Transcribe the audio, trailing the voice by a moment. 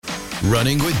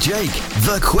Running with Jake,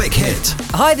 the quick hit.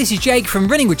 Hi, this is Jake from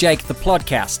Running with Jake, the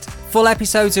podcast. Full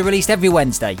episodes are released every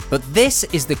Wednesday, but this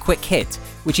is the quick hit,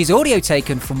 which is audio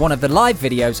taken from one of the live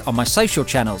videos on my social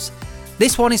channels.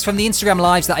 This one is from the Instagram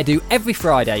lives that I do every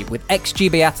Friday with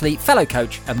ex-GB athlete, fellow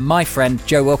coach, and my friend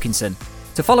Joe Wilkinson.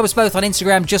 To follow us both on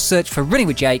Instagram, just search for Running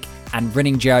with Jake and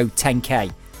Running Joe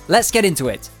 10K. Let's get into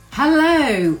it.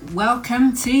 Hello,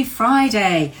 welcome to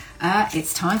Friday.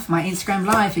 It's time for my Instagram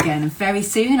live again, and very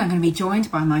soon I'm going to be joined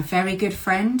by my very good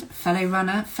friend, fellow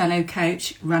runner, fellow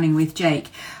coach, Running with Jake.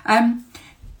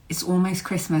 It's almost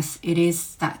Christmas. It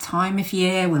is that time of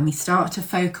year when we start to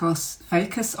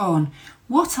focus on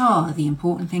what are the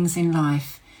important things in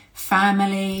life.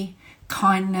 Family,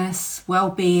 kindness,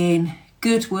 well-being,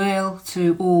 goodwill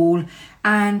to all,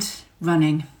 and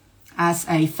running. As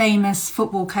a famous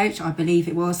football coach, I believe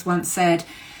it was, once said,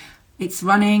 it's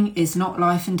running is not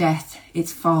life and death.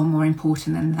 It's far more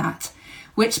important than that.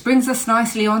 Which brings us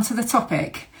nicely onto the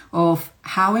topic of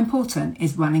how important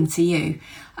is running to you.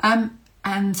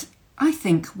 And I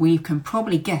think we can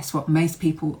probably guess what most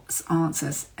people's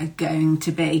answers are going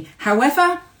to be.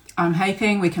 However, I'm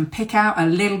hoping we can pick out a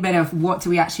little bit of what do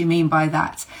we actually mean by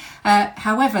that.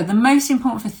 However, the most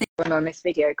important thing on this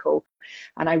video call,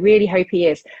 and I really hope he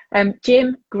is.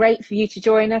 Jim, great for you to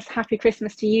join us. Happy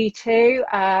Christmas to you too.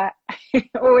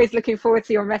 Always looking forward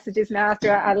to your messages now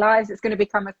throughout our lives. It's going to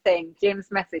become a thing.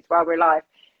 Jim's message while we're live.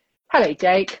 Hello,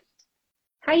 Jake.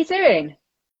 How you doing?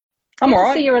 I'm all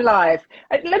right. See you're alive.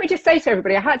 Let me just say to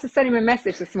everybody, I had to send him a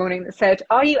message this morning that said,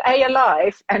 are you A,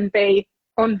 alive, and B,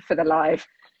 on for the live?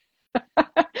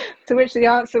 To which the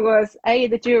answer was A,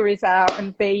 the jury's out,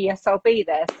 and B, yes, I'll be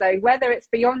there. So whether it's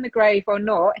beyond the grave or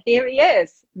not, here he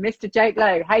is, Mr. Jake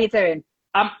Lowe. How you doing?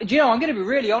 Do you know, I'm going to be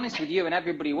really honest with you and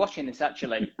everybody watching this,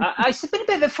 actually. It's been a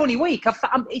bit of a funny week.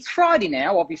 It's Friday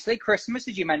now, obviously, Christmas,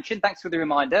 as you mentioned. Thanks for the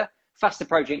reminder. Fast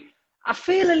approaching. I'm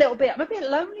a bit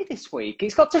lonely this week.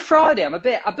 It's got to Friday.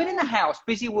 I've been in the house,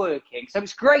 busy working. So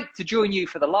it's great to join you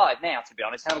for the live now, to be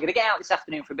honest. And I'm going to get out this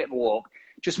afternoon for a bit of a walk.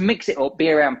 Just mix it up, be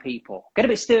around people. Get a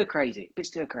bit stir crazy.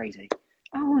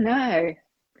 Oh, no.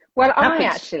 Well,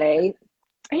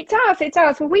 it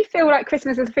does. Well, we feel like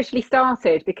Christmas has officially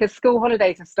started because school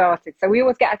holidays have started. So we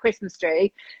always get our Christmas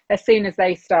tree as soon as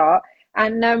they start.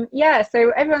 And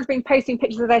so everyone's been posting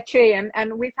pictures of their tree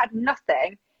and we've had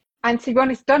nothing. And to be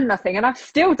honest, done nothing. And I've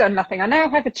still done nothing. I now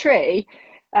have a tree.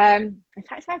 In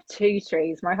fact, I have two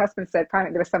trees. My husband said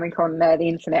apparently there was something on the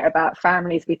internet about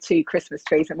families with two Christmas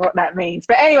trees and what that means.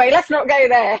 But anyway, let's not go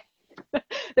there.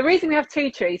 The reason we have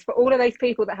two trees, for all of those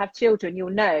people that have children,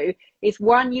 you'll know, is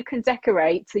one, you can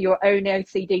decorate to your own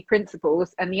OCD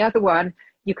principles, and the other one,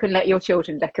 you can let your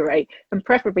children decorate. And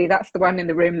preferably that's the one in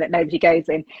the room that nobody goes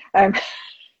in. You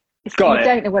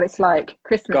don't know what it's like.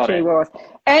 Christmas tree wars.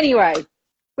 Anyway,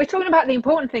 we're talking about the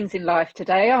important things in life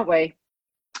today, aren't we?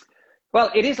 Well,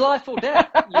 it is life or death.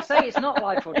 You say it's not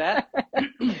life or death.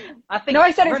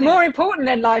 I said it's more important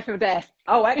than life or death.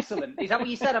 Oh, excellent. Is that what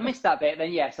you said? I missed that bit.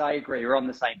 Then yes, I agree. We're on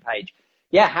the same page.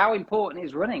 Yeah, how important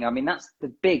is running? I mean, that's the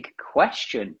big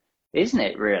question, isn't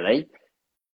it, really?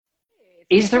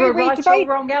 Is there a right or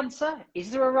wrong answer?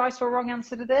 Is there a right or wrong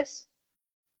answer to this?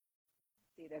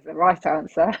 There's a right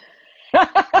answer.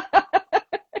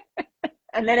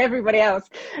 And then everybody else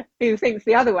who thinks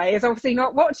the other way is obviously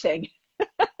not watching.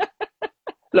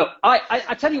 Look,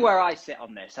 I tell you where I sit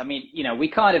on this. I mean, you know,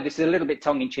 this is a little bit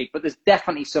tongue-in-cheek, but there's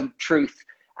definitely some truth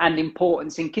and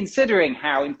importance in considering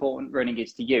how important running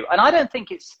is to you. And I don't think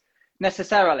it's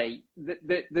necessarily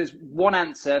that there's one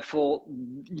answer for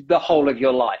the whole of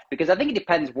your life, because I think it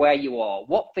depends where you are,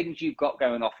 what things you've got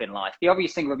going off in life. The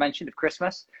obvious thing we mentioned of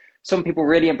Christmas. Some people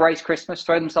really embrace Christmas,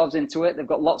 throw themselves into it. They've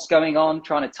got lots going on,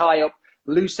 trying to tie up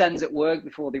loose ends at work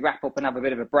before they wrap up and have a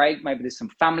bit of a break. Maybe there's some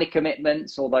family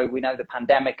commitments, although we know the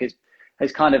pandemic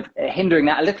is kind of hindering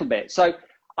that a little bit. So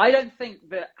I don't think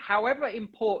that, however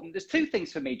important, there's two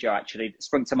things for me, Joe, actually, that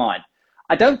sprung to mind.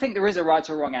 I don't think there is a right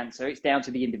or wrong answer. It's down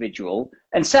to the individual.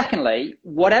 And secondly,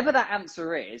 whatever that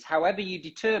answer is, however you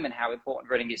determine how important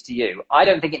running is to you, I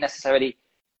don't think it necessarily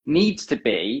needs to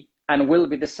be and will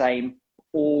be the same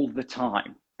all the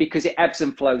time, because it ebbs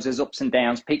and flows, there's ups and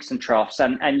downs, peaks and troughs,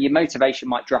 and your motivation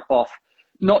might drop off,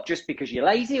 not just because you're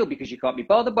lazy or because you can't be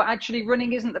bothered, but actually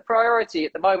running isn't the priority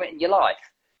at the moment in your life.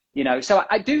 You know, so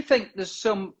I do think there's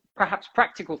some perhaps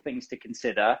practical things to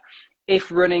consider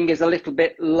if running is a little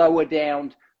bit lower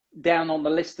down on the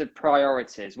list of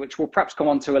priorities, which we'll perhaps come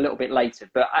on to a little bit later.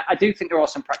 But I do think there are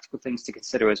some practical things to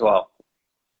consider as well.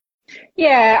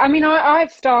 Yeah, I mean,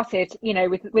 I've started, you know,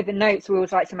 with the notes we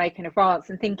always like to make in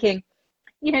advance, and thinking,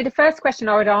 you know, the first question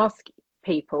I would ask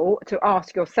people to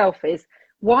ask yourself is,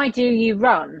 why do you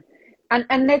run?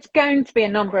 And there's going to be a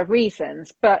number of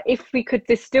reasons, but if we could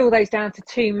distill those down to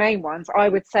two main ones, I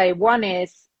would say one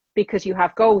is because you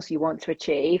have goals you want to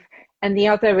achieve, and the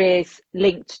other is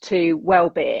linked to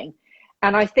well-being.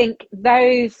 And I think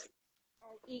those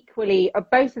are equally,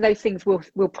 both of those things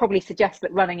will probably suggest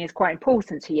that running is quite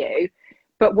important to you,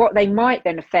 but what they might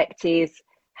then affect is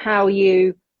how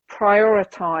you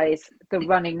prioritize the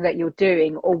running that you're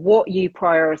doing, or what you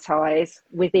prioritize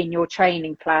within your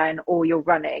training plan or your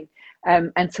running.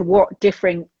 And to what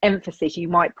differing emphasis you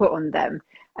might put on them.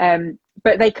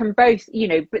 But they can both,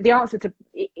 but the answer to,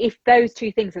 if those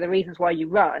two things are the reasons why you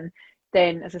run,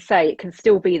 then as I say, it can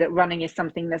still be that running is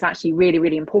something that's actually really,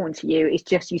 really important to you. It's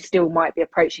just you still might be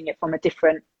approaching it from a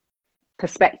different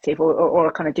perspective or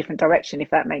a kind of different direction,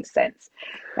 if that makes sense.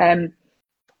 So I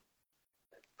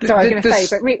was going to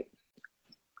say, but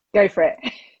go for it.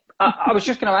 I was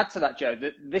just going to add to that, Joe,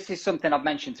 that this is something I've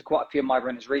mentioned to quite a few of my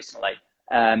runners recently.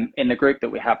 In the group that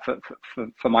we have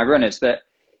for my runners, that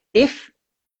if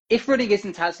running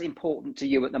isn't as important to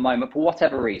you at the moment for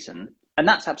whatever reason, and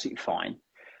that's absolutely fine,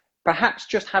 perhaps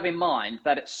just have in mind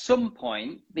that at some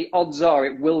point the odds are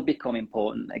it will become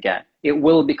important again. It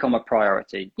will become a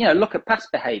priority. Look at past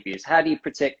behaviors. How do you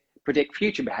predict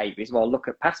future behaviors? Well, look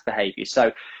at past behaviors.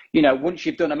 So once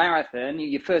you've done a marathon,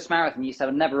 your first marathon, you said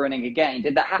I'm never running again.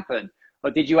 Did that happen? Or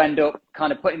did you end up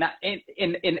kind of putting that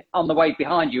in on the way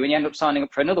behind you, and you end up signing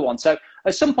up for another one? So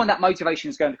at some point that motivation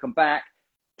is going to come back.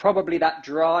 Probably that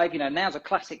drive, now's a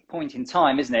classic point in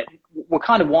time, isn't it? We're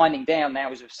kind of winding down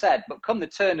now, as we've said, but come the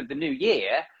turn of the new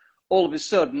year, all of a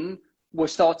sudden we're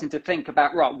starting to think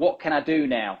about, right, what can I do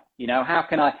now? How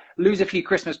can I lose a few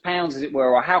Christmas pounds, as it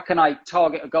were, or how can I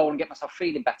target a goal and get myself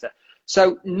feeling better?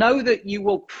 So know that you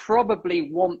will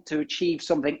probably want to achieve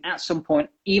something at some point,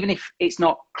 even if it's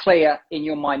not clear in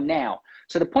your mind now.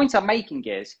 So the point I'm making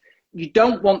is you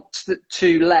don't want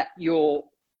to let your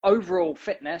overall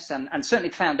fitness and certainly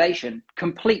foundation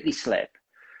completely slip.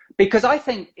 Because I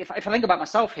think, if I think about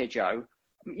myself here, Joe,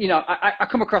 I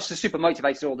come across as super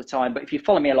motivated all the time, but if you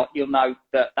follow me a lot, you'll know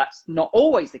that that's not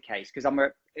always the case, because I'm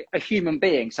a human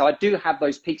being. So I do have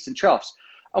those peaks and troughs.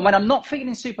 And when I'm not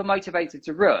feeling super motivated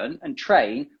to run and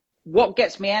train, what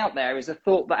gets me out there is the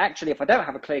thought that actually, if I don't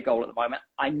have a clear goal at the moment,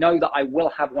 I know that I will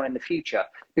have one in the future,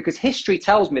 because history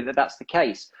tells me that that's the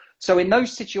case. So in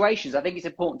those situations, I think it's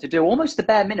important to do almost the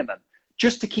bare minimum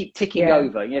just to keep ticking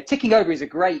over. Ticking over is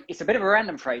it's a bit of a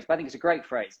random phrase, but I think it's a great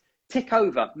phrase. Tick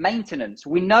over, maintenance.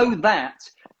 We know that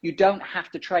you don't have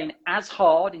to train as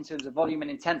hard in terms of volume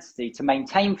and intensity to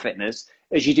maintain fitness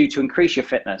as you do to increase your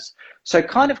fitness. So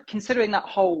kind of considering that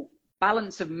whole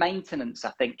balance of maintenance,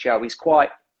 I think, Joe, is quite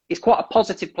a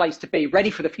positive place to be,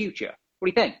 ready for the future. What do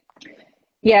you think?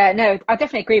 Yeah, no, I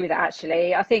definitely agree with that,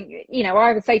 actually. I think,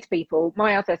 I would say to people,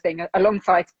 my other thing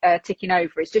alongside ticking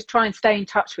over is just try and stay in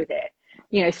touch with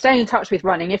it. Stay in touch with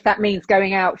running, if that means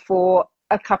going out for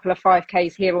a couple of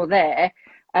 5Ks here or there,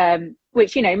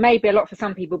 which, may be a lot for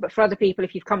some people, but for other people,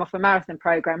 if you've come off a marathon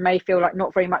program, may feel like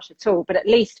not very much at all. But at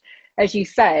least, as you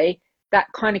say,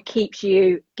 that kind of keeps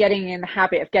you getting in the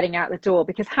habit of getting out the door,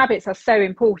 because habits are so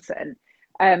important.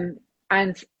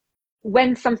 And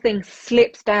when something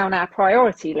slips down our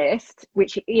priority list,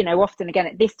 which, often again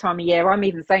at this time of year, I'm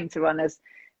even saying to runners,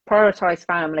 prioritize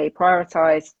family,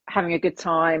 prioritize having a good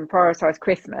time, prioritize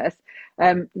Christmas,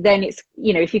 then it's,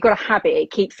 if you've got a habit, it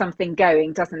keeps something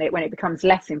going, doesn't it, when it becomes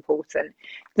less important.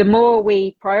 The more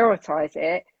we prioritize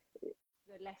it,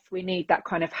 the less we need that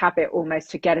kind of habit almost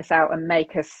to get us out and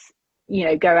make us,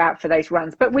 go out for those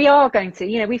runs. But we are going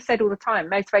to, we've said all the time,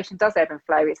 motivation does ebb and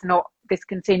flow. It's not this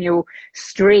continual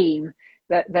stream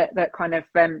that kind of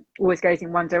always goes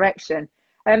in one direction.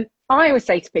 I always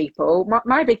say to people,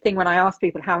 my big thing when I ask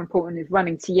people how important is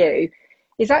running to you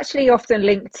is actually often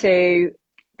linked to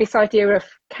this idea of,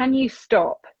 can you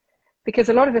stop? Because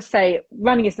a lot of us say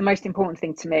running is the most important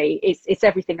thing to me. It's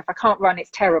everything. If I can't run,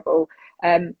 it's terrible.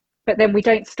 But then we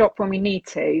don't stop when we need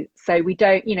to. So we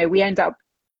don't, we end up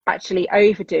actually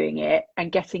overdoing it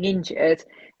and getting injured,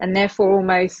 and therefore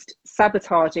almost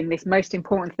sabotaging this most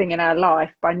important thing in our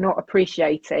life by not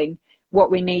appreciating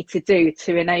what we need to do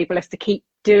to enable us to keep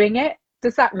doing it.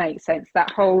 Does that make sense?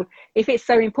 That whole, if it's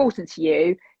so important to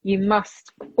you, you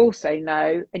must also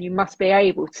know, and you must be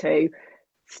able to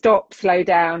stop, slow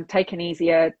down, take an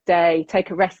easier day, take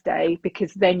a rest day,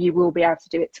 because then you will be able to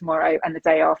do it tomorrow and the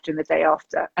day after and the day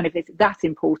after. And if it's that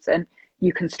important,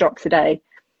 you can stop today.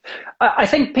 I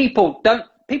think people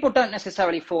don't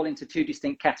necessarily fall into two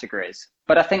distinct categories,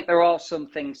 but I think there are some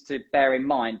things to bear in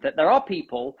mind, that there are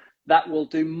people that will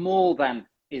do more than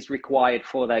is required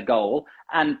for their goal,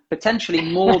 and potentially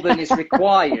more than is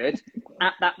required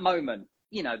at that moment.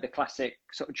 the classic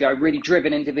sort of Joe, really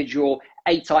driven individual,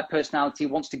 A-type personality,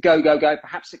 wants to go,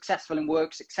 perhaps successful in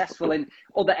work, successful in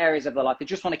other areas of their life. They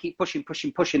just want to keep pushing.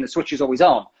 The switch is always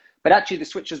on. But actually, the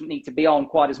switch doesn't need to be on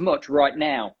quite as much right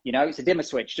now. It's a dimmer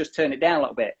switch. Just turn it down a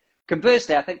little bit.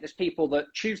 Conversely, I think there's people that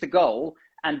choose the goal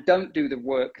and don't do the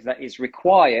work that is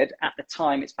required at the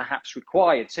time it's perhaps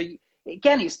required. So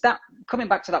again, it's that coming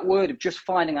back to that word of just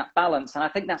finding that balance. And I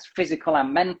think that's physical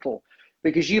and mental,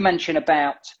 because you mentioned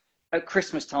about at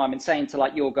Christmas time and saying to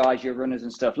like your guys, your runners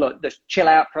and stuff, look, just chill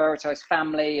out, prioritize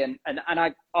family. And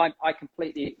I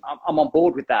completely, I'm on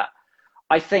board with that.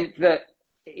 I think that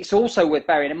it's also worth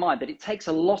bearing in mind that it takes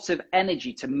a lot of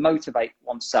energy to motivate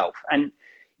oneself. And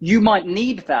you might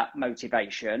need that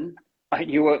motivation.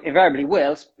 You invariably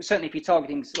will. Certainly if you're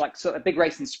targeting like sort of big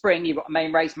race in spring, you've got a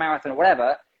main race, marathon or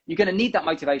whatever, you're going to need that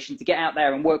motivation to get out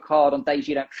there and work hard on days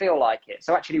you don't feel like it.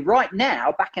 So actually right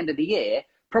now, back end of the year,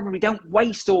 probably don't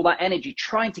waste all that energy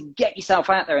trying to get yourself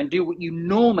out there and do what you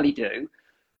normally do,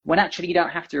 when actually you don't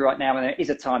have to right now, and there is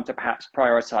a time to perhaps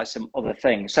prioritize some other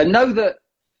things. So know that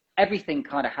everything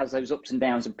kind of has those ups and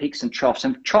downs and peaks and troughs,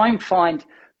 and try and find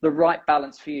the right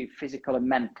balance for you, physical and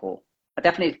mental. I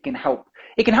definitely can help.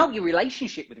 It can help your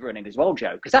relationship with running as well,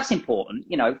 Joe, because that's important,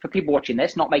 for people watching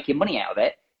this, not making money out of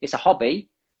it. It's a hobby.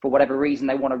 For whatever reason,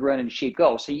 they want to run and achieve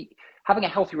goals. So having a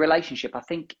healthy relationship, I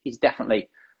think, is definitely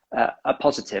a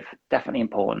positive, definitely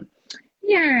important.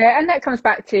 Yeah, and that comes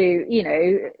back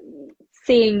to,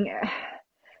 seeing,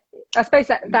 I suppose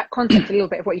that concept a little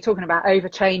bit of what you're talking about,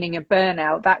 overtraining and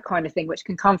burnout, that kind of thing, which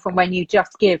can come from when you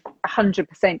just give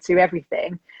 100% to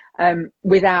everything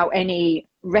without any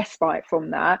respite from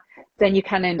that. Then you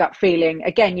can end up feeling,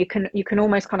 again, you can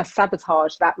almost kind of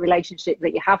sabotage that relationship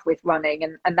that you have with running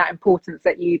and that importance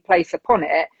that you place upon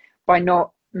it by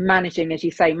not managing, as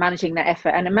you say, managing that effort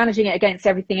and managing it against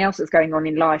everything else that's going on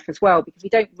in life as well, because you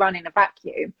don't run in a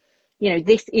vacuum.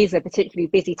 This is a particularly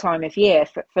busy time of year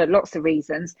for lots of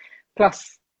reasons,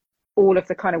 plus all of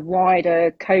the kind of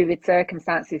wider COVID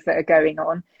circumstances that are going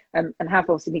on and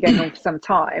have obviously been going on for some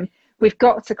time. We've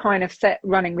got to kind of set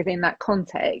running within that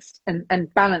context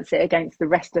and balance it against the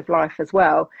rest of life as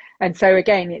well. And so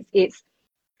again, it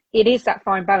is that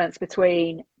fine balance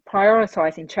between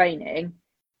prioritizing training,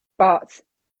 but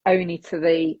only to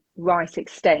the right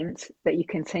extent that you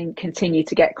can continue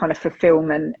to get kind of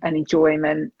fulfillment and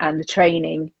enjoyment and the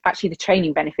training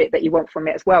benefit that you want from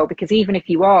it as well. Because even if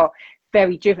you are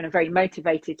very driven and very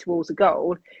motivated towards a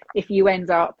goal, if you end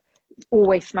up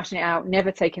always smashing it out,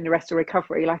 never taking the rest of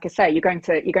recovery, like I say, you're going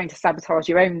to sabotage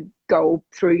your own goal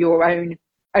through your own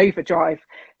overdrive.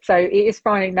 So it is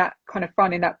finding that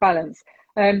balance.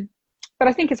 But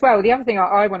I think as well, the other thing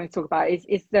I want to talk about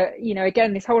is that,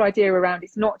 again, this whole idea around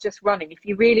it's not just running. If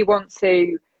you really want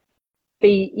to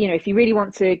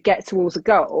get towards a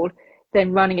goal,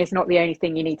 then running is not the only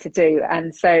thing you need to do.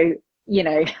 And so,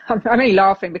 I'm only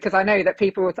laughing because I know that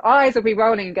people's eyes will be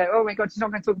rolling and go, oh my God, she's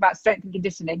not going to talk about strength and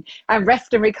conditioning and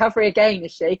rest and recovery again,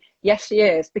 is she? Yes, she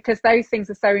is, because those things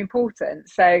are so important.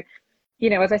 So,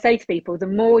 as I say to people, the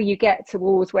more you get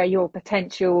towards where your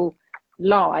potential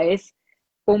lies,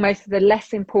 almost the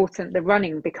less important the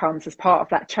running becomes as part of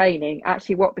that training.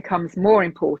 Actually, what becomes more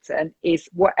important is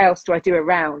what else do I do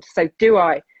around? So do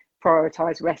I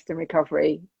prioritize rest and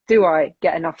recovery? Do I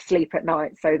get enough sleep at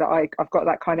night so that I've got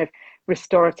that kind of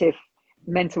restorative,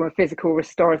 mental and physical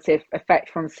restorative effect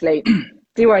from sleep?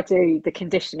 Do I do the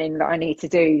conditioning that I need to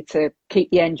do to keep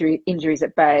the injuries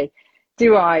at bay?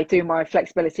 Do I do my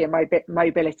flexibility and my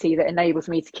mobility that enables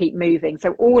me to keep moving?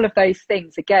 So all of those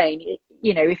things, again,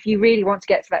 if you really want to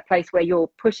get to that place where you're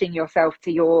pushing yourself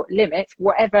to your limits,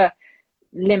 whatever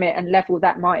limit and level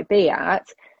that might be at,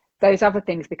 those other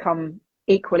things become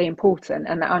equally important.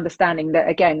 And that understanding that,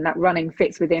 again, that running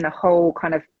fits within a whole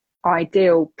kind of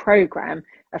ideal program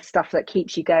of stuff that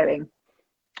keeps you going.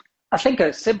 I think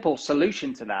a simple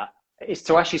solution to that is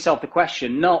to ask yourself the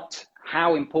question, not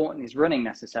how important is running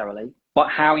necessarily, but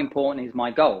how important is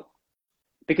my goal?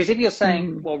 Because if you're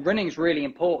saying, well, running is really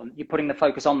important, you're putting the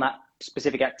focus on that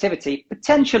specific activity,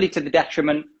 potentially to the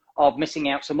detriment of missing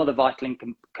out some other vital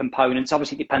components.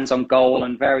 Obviously, it depends on goal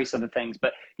and various other things.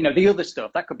 But, the other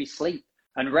stuff, that could be sleep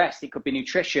and rest. It could be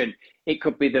nutrition. It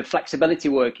could be the flexibility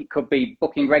work. It could be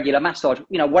booking regular massage.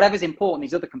 Whatever's important,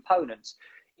 these other components,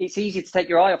 it's easy to take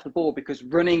your eye off the ball because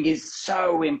running is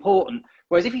so important.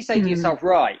 Whereas if you say to yourself,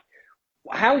 right,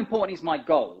 how important is my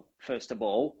goal, first of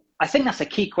all? I think that's a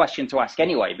key question to ask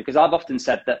anyway, because I've often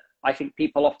said that I think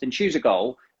people often choose a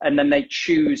goal and then they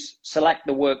select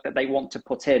the work that they want to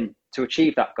put in to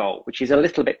achieve that goal, which is a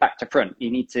little bit back to front.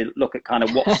 You need to look at kind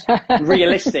of what's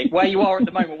realistic, where you are at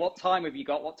the moment, what time have you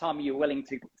got, what time are you willing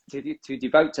to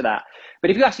devote to that.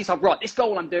 But if you ask yourself, right, this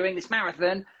goal I'm doing, this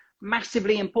marathon,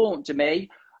 massively important to me.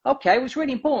 Okay, well, it's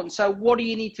really important. So what do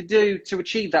you need to do to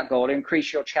achieve that goal, to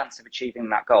increase your chance of achieving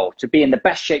that goal, to be in the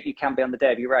best shape you can be on the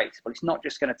day of your race? Well, it's not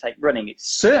just going to take running.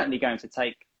 It's certainly going to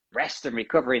take rest and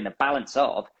recovery and the balance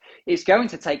of. It's going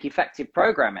to take effective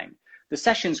programming. The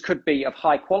sessions could be of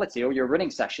high quality, or your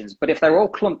running sessions, but if they're all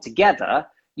clumped together,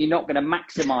 you're not going to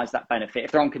maximize that benefit.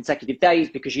 If they're on consecutive days,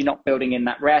 because you're not building in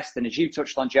that rest. And as you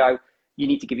touched on, Joe, you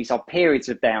need to give yourself periods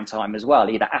of downtime as well,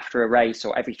 either after a race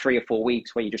or every 3 or 4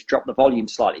 weeks, where you just drop the volume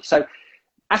slightly. So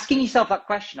asking yourself that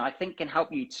question, I think, can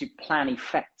help you to plan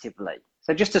effectively.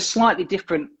 So just a slightly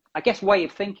different, I guess, way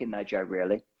of thinking there, Joe,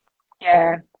 really.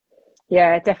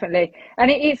 Yeah, definitely. And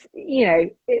it is,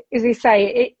 as we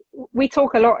say, we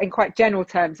talk a lot in quite general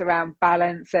terms around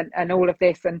balance and all of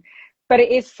this, but it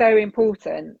is so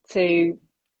important to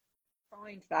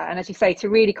find that. And as you say, to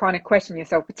really kind of question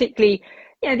yourself, particularly,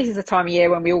 this is a time of year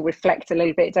when we all reflect a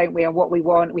little bit, don't we, on what we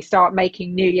want. We start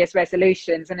making New Year's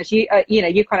resolutions. And as you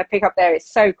kind of pick up there,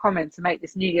 it's so common to make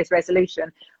this New Year's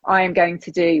resolution. I am going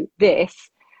to do this,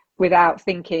 without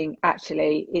thinking,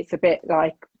 actually, it's a bit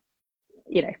like,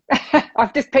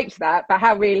 I've just picked that, but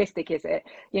how realistic is it?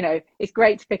 It's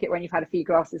great to pick it when you've had a few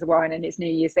glasses of wine and it's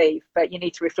New Year's Eve, but you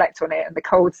need to reflect on it and the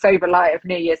cold, sober light of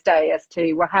New Year's Day as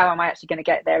to, well, how am I actually going to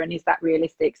get there? And is that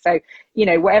realistic? So,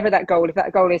 whatever that goal, if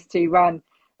that goal is to run,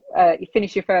 you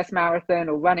finish your first marathon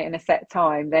or run it in a set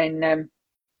time, then,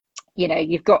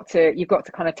 you've got to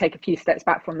kind of take a few steps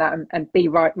back from that and be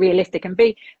realistic and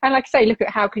like I say, look at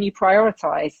how can you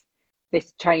prioritize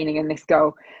this training and this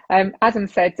goal. Adam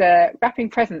said, wrapping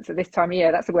presents at this time of year,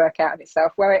 that's a workout in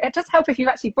itself. Well, it does help if you've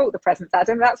actually bought the presents,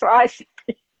 Adam. That's what I see.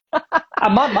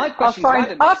 And my question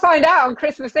I'll find out on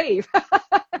Christmas Eve.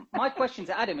 My question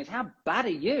to Adam is, how bad are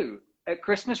you at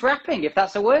Christmas wrapping, if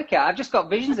that's a workout? I've just got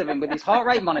visions of him with his heart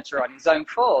rate monitor on in zone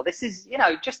 4. This is,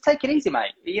 just take it easy,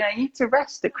 mate. You need to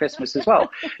rest at Christmas as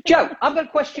well. Joe, I've got a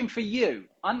question for you.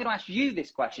 I'm going to ask you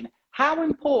this question. How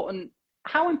important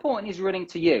is running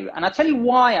to you? And I'll tell you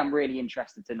why I'm really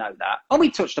interested to know that. And we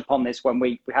touched upon this when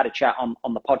we had a chat on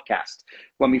the podcast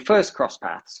when we first crossed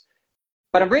paths.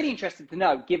 But I'm really interested to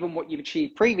know, given what you've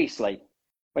achieved previously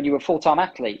when you were a full-time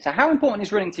athlete. So how important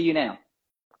is running to you now?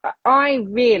 I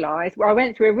realised, I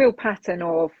went through a real pattern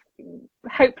of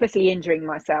hopelessly injuring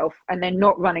myself and then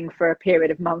not running for a period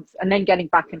of months and then getting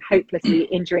back and hopelessly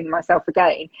injuring myself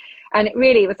again. And it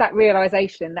really was that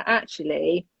realisation that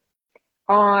actually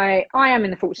I am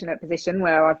in the fortunate position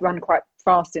where I've run quite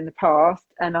fast in the past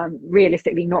and I'm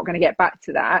realistically not going to get back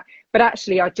to that. But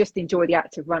actually, I just enjoy the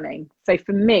act of running. So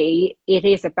for me, it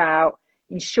is about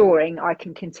ensuring I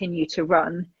can continue to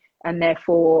run and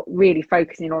therefore really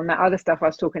focusing on that other stuff I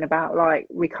was talking about, like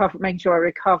making sure I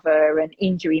recover and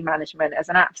injury management as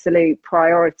an absolute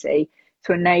priority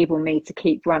to enable me to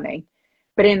keep running.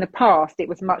 But in the past, it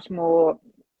was much more...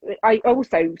 I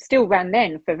also still ran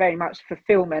then for very much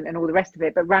fulfillment and all the rest of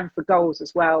it, but ran for goals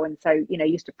as well. And so,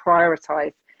 used to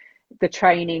prioritize the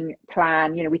training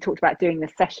plan. We talked about doing the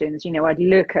sessions. I'd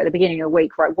look at the beginning of the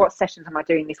week, right, what sessions am I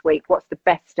doing this week? What's the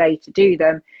best day to do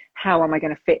them? How am I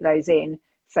going to fit those in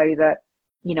so that,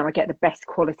 I get the best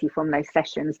quality from those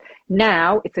sessions?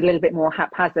 Now it's a little bit more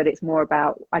haphazard. It's more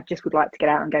about, I just would like to get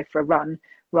out and go for a run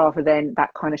rather than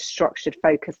that kind of structured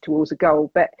focus towards a goal.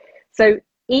 But so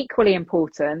equally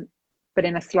important, but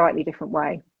in a slightly different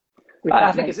way.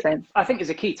 I think there's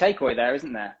a key takeaway there,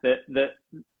 isn't there? That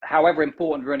however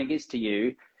important running is to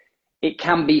you, it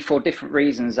can be for different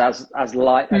reasons as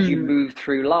you move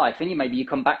through life, and maybe you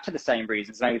come back to the same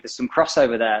reasons. Maybe there's some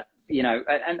crossover there,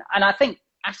 And I think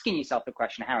asking yourself the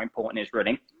question, how important is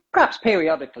running, perhaps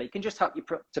periodically, can just help you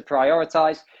to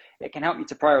prioritize. It can help you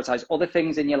to prioritize other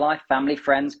things in your life, family,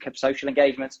 friends, social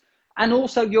engagements, and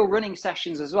also your running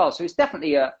sessions as well. So it's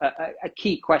definitely a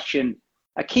key question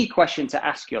to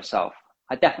ask yourself.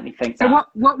 I definitely think so. That.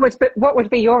 What would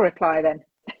be your reply then?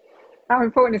 How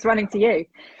important is running to you?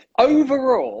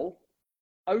 Overall,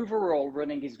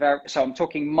 running is very. So I'm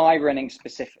talking my running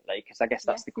specifically, because I guess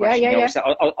that's the question.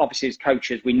 Obviously, as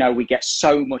coaches, we know we get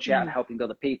so much out of helping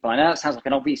other people. I know it sounds like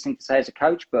an obvious thing to say as a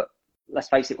coach, but let's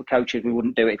face it, we're coaches. We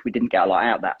wouldn't do it if we didn't get a lot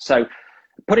out of that. So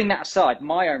putting that aside,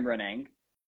 my own running,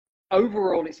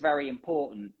 overall, it's very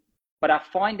important, but I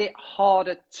find it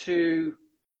harder to,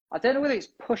 I don't know whether it's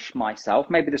push myself,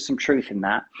 maybe there's some truth in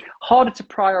that, harder to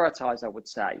prioritize, I would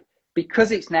say,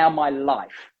 because it's now my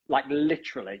life, like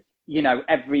literally,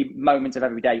 every moment of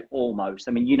every day almost.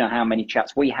 I mean, you know how many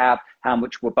chats we have, how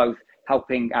much we're both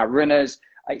helping our runners.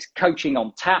 It's coaching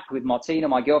on tap with Martina,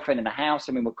 my girlfriend, in the house.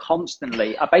 I mean,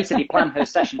 I basically plan her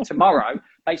session tomorrow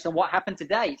based on what happened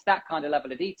today. It's that kind of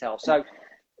level of detail. So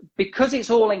because it's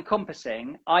all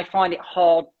encompassing, I find it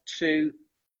hard to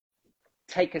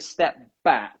take a step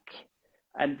back.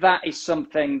 And that is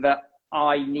something that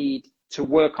I need to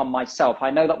work on myself.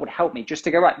 I know that would help me just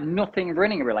to go, right, nothing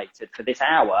running related for this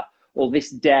hour or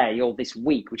this day or this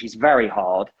week, which is very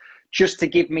hard, just to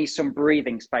give me some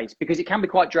breathing space, because it can be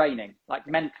quite draining, like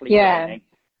mentally draining.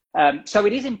 So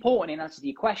it is important, in answer to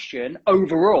your question,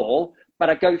 overall, but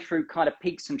I go through kind of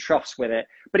peaks and troughs with it.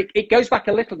 But it goes back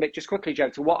a little bit, just quickly, Joe,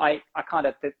 to what I kind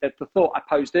of, the thought I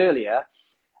posed earlier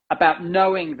about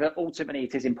knowing that ultimately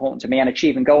it is important to me and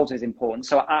achieving goals is important.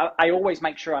 So I always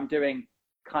make sure I'm doing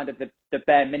kind of the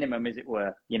bare minimum, as it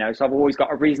were, so I've always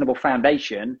got a reasonable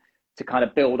foundation to kind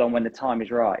of build on when the time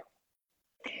is right.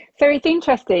 So it's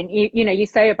interesting, you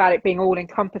say about it being all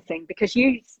encompassing, because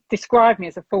you described me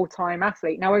as a full-time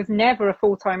athlete. Now, I was never a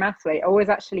full-time athlete. I always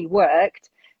actually worked.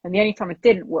 And the only time I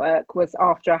didn't work was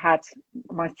after I had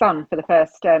my son for the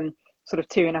first sort of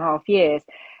 2.5 years.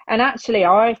 And actually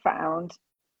I found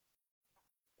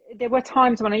there were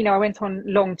times when, I went on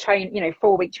long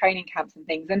 4-week training camps and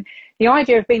things. And the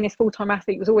idea of being this full-time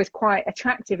athlete was always quite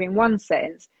attractive in one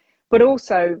sense, but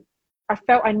also I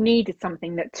felt I needed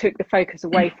something that took the focus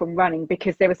away from running,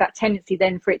 because there was that tendency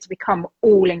then for it to become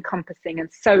all encompassing and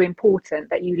so important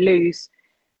that you lose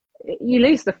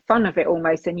the fun of it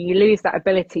almost, and you lose that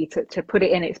ability to put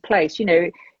it in its place.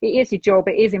 It is your job,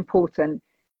 it is important,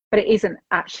 but it isn't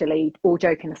actually, all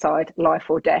joking aside, life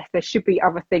or death. There should be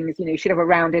other things, you should have a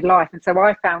rounded life. And so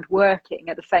I found working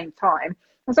at the same time,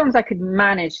 as long as I could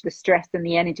manage the stress and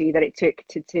the energy that it took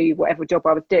to do whatever job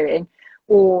I was doing,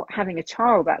 or having a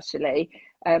child actually,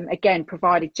 again,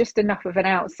 provided just enough of an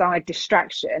outside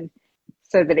distraction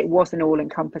so that it wasn't all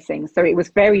encompassing. So it was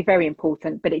very, very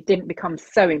important, but it didn't become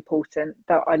so important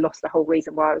that I lost the whole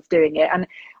reason why I was doing it. And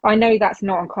I know that's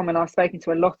not uncommon. I've spoken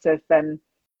to a lot of,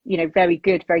 very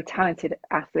good, very talented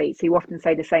athletes who often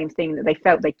say the same thing, that they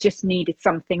felt they just needed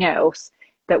something else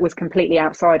that was completely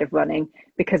outside of running,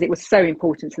 because it was so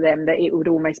important to them that it would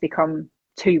almost become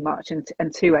too much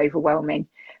and too overwhelming.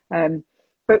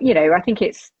 But I think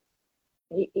it's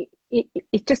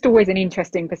just always an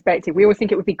interesting perspective. We always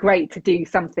think it would be great to do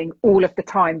something all of the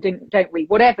time, don't we?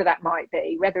 Whatever that might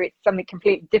be, whether it's something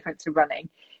completely different to running.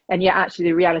 And yet actually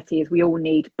the reality is we all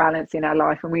need balance in our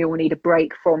life, and we all need a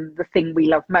break from the thing we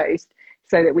love most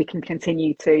so that we can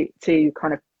continue to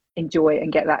kind of enjoy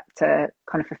and get that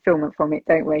kind of fulfillment from it,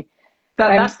 don't we?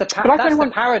 That's the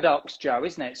paradox, Joe,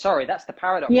 isn't it? Sorry, that's the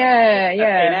paradox. Yeah.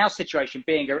 In our situation,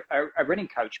 being a running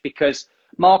coach, because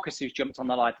Marcus, who's jumped on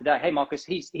the live today, hey Marcus,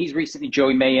 he's recently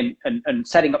joined me and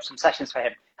setting up some sessions for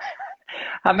him.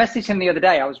 I messaged him the other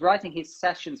day. I was writing his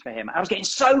sessions for him. I was getting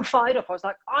so fired up. I was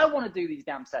like, I want to do these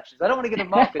damn sessions. I don't want to get a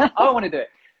Marcus. I want to do it.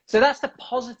 So that's the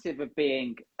positive of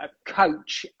being a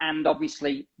coach and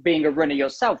obviously being a runner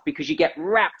yourself, because you get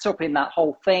wrapped up in that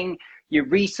whole thing. You're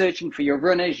researching for your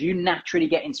runners. You naturally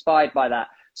get inspired by that.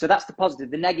 So that's the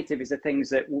positive. The negative is the things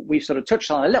that we've sort of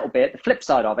touched on a little bit. The flip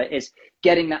side of it is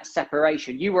getting that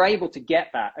separation. You were able to get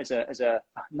that as a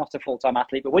not a full-time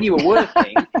athlete, but when you were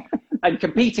working and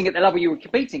competing at the level you were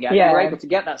competing at, you were able to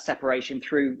get that separation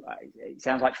through, it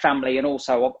sounds like, family and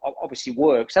also obviously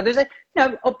work. So there's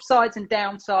upsides and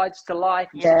downsides to life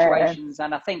and situations.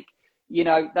 And I think,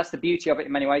 that's the beauty of it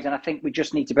in many ways. And I think we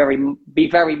just need to be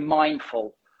very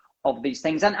mindful of these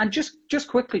things. And just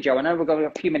quickly, Joe, I know we've got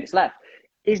a few minutes left,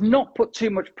 is not put too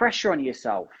much pressure on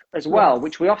yourself as well,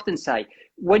 which we often say.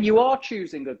 When you are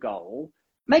choosing a goal,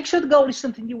 make sure the goal is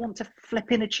something you want to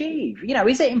flipping achieve.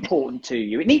 Is it important to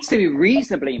you? It needs to be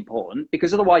reasonably important,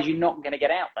 because otherwise you're not going to get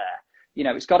out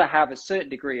there. It's got to have a certain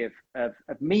degree of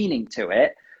meaning to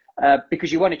it,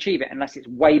 because you won't achieve it unless it's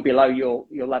way below your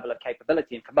level of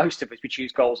capability. And for most of us, we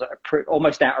choose goals that are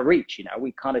almost out of reach.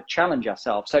 We kind of challenge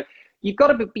ourselves. So you've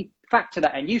got to factor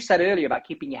that. And you said earlier about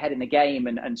keeping your head in the game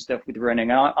and stuff with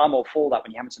running. And I'm all for that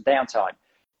when you're having some downtime.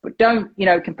 But don't,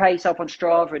 compare yourself on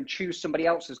Strava and choose somebody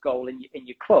else's goal in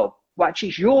your club. Well, actually,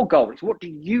 it's your goal. It's what do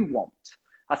you want?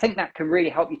 I think that can really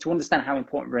help you to understand how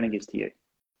important running is to you.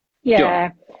 Yeah,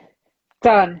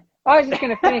 done. I was just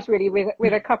going to finish really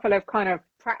with a couple of kind of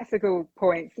practical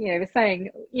points. We're saying,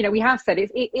 we have said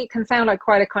it can sound like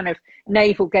quite a kind of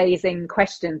navel gazing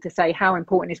question to say how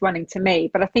important is running to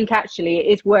me, but I think actually it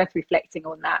is worth reflecting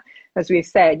on that, as we've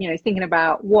said. Thinking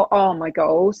about what are my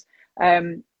goals,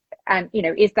 and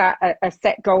is that a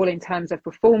set goal in terms of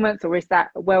performance, or is that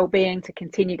well-being to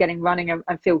continue getting running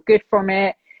and feel good from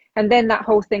it? And then that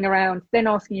whole thing around then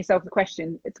asking yourself the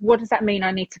question, it's what does that mean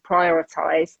I need to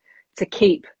prioritize to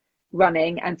keep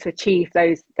running and to achieve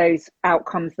those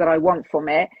outcomes that I want from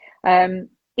it.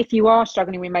 If you are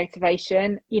struggling with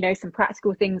motivation, some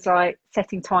practical things like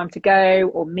setting time to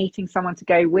go or meeting someone to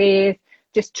go with,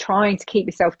 just trying to keep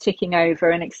yourself ticking over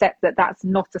and accept that that's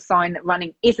not a sign that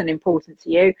running isn't important to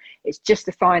you. It's just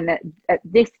a sign that at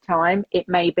this time it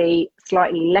may be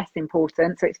slightly less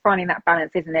important. So it's finding that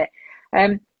balance, isn't it?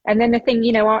 And then the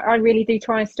thing, I really do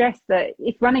try and stress that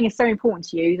if running is so important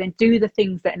to you, then do the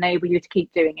things that enable you to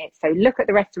keep doing it. So look at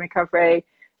the rest and recovery,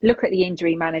 look at the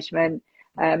injury management,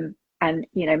 and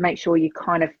make sure you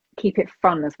kind of keep it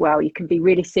fun as well. You can be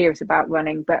really serious about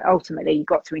running, but ultimately you've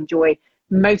got to enjoy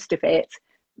most of it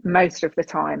most of the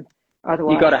time.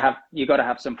 Otherwise, you got to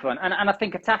have some fun. And I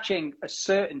think attaching a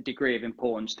certain degree of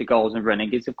importance to goals and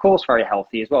running is of course very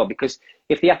healthy as well, because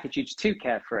if the attitude's too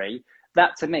carefree,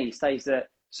 that to me says that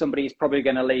somebody is probably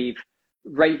going to leave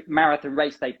marathon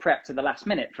race day prep to the last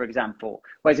minute, for example.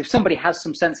 Whereas if somebody has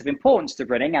some sense of importance to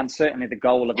running, and certainly the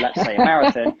goal of, let's say, a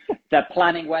marathon, they're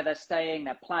planning where they're staying,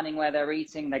 they're planning where they're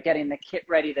eating, they're getting the kit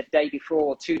ready the day before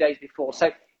or 2 days before.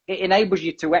 So it enables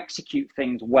you to execute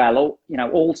things well,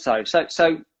 also.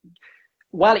 So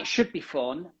while it should be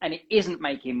fun and it isn't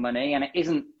making money and it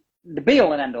isn't the be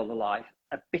all and end all of life,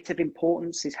 a bit of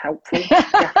importance is helpful,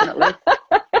 definitely.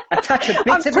 Attach a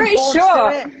bit of importance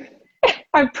to it.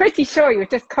 I'm pretty sure you've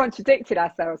just contradicted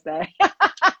ourselves there.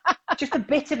 Just a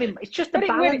bit of it's just a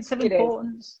balance of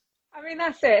importance. I mean,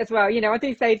 that's it as well. I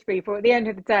do say to people at the end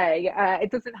of the day,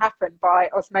 it doesn't happen by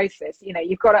osmosis.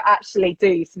 You've got to actually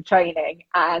do some training,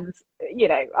 and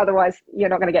otherwise you're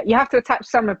not going to you have to attach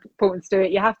some importance to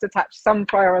it. You have to attach some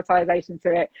prioritization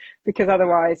to it, because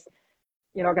otherwise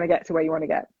you're not going to get to where you want to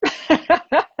get.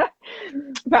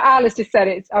 But Al has just said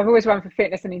I've always run for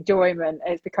fitness and enjoyment.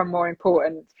 It's become more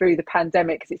important through the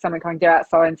pandemic because it's something I can do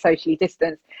outside and socially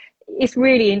distance. It's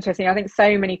really interesting. I think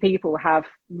so many people have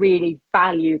really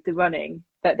valued the running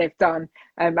that they've done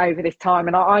over this time.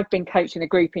 And I've been coaching a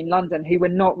group in London who were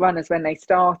not runners when they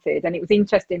started. And it was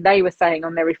interesting. They were saying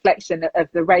on their reflection of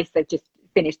the race they've just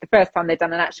finished, the first time they'd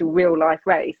done an actual real life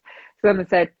race. So someone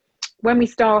said, when we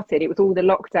started, it was all the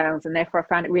lockdowns, and therefore I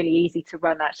found it really easy to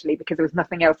run actually because there was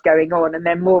nothing else going on. And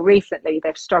then more recently,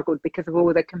 they've struggled because of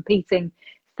all the competing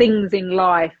things in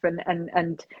life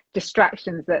and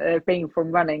distractions that have been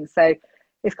from running. So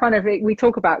it's kind of, we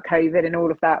talk about COVID and all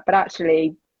of that, but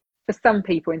actually for some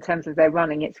people in terms of their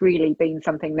running, it's really been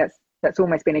something that's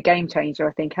almost been a game changer,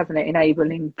 I think, hasn't it?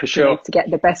 Enabling for sure to get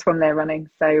the best from their running.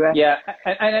 So yeah,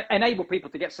 and enable people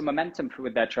to get some momentum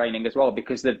with their training as well,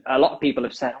 because a lot of people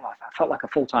have said, I felt like a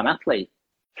full-time athlete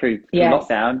through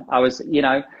lockdown. I was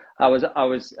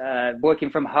working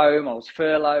from home, I was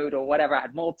furloughed or whatever, I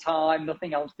had more time,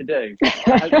 nothing else to do.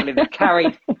 Hopefully they've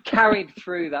carried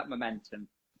through that momentum.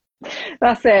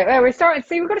 That's it. Well, we've got to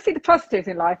see the positives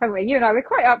in life, haven't we? You and I, we're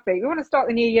quite upbeat. We want to start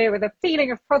the new year with a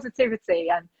feeling of positivity,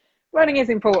 and running is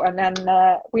important,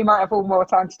 and we might have all more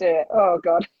time to do it. Oh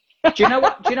God. Do you know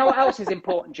what else is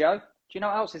important, Joe? Do you know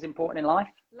what else is important in life?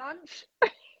 Lunch.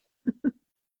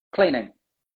 Cleaning.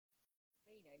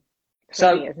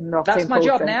 So that's my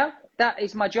job now. That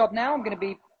is my job now. I'm going to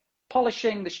be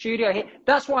polishing the studio here.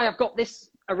 That's why I've got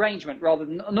this arrangement rather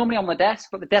than normally on the desk,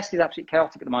 but the desk is absolutely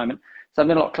chaotic at the moment. So I'm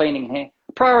doing a lot of cleaning here.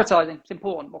 Prioritizing, it's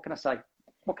important. What can I say?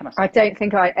 I don't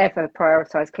think I ever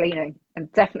prioritize cleaning, and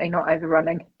definitely not over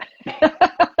running.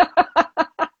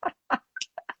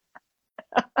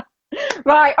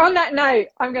 Right, on that note,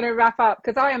 I'm going to wrap up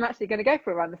because I am actually going to go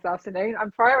for a run this afternoon.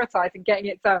 I'm prioritizing getting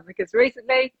it done because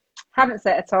recently haven't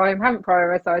set a time, haven't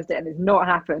prioritized it, and it's not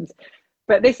happened.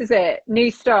 But this is it.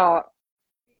 New start,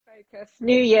 new focus,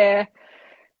 new year,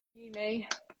 new me,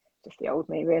 just the old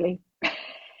me really.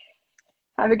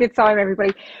 Have a good time,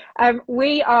 everybody.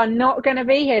 We are not going to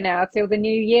be here now till the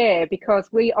new year because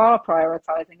we are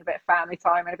prioritising a bit of family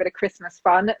time and a bit of Christmas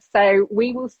fun. So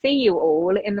we will see you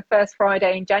all in the first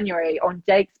Friday in January on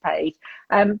Jake's page.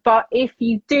 But if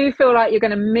you do feel like you're going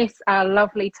to miss our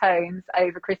lovely tones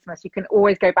over Christmas, you can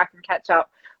always go back and catch up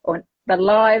on the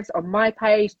lives on my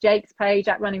page, Jake's page,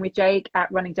 at Running with Jake,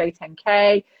 at Running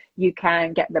J10K. You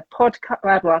can get the podcast.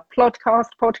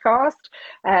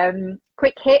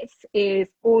 Quick Hits is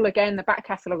all, again, the back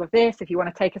catalogue of this. If you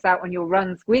want to take us out on your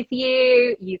runs with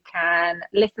you, you can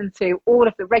listen to all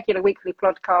of the regular weekly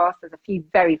podcasts. There's a few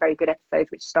very, very good episodes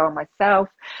which star myself.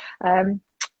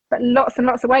 But lots and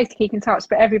lots of ways to keep in touch.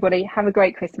 But everybody, have a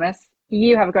great Christmas.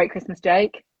 You have a great Christmas,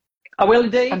 Jake. I will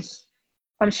indeed.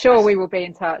 I'm sure we will be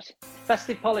in touch.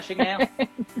 Festive polishing now.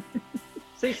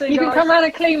 See you soon, You guys. can come round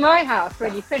and clean my house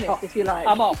when you finish, if you like.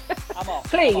 I'm off.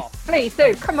 Please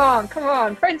do. Come on.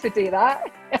 Friends would do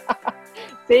that.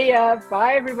 See ya.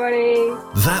 Bye, everybody.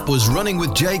 That was Running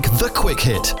with Jake, the Quick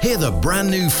Hit. Hear the brand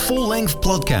new full-length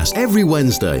podcast every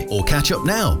Wednesday, or catch up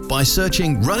now by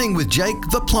searching Running with Jake,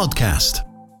 the podcast.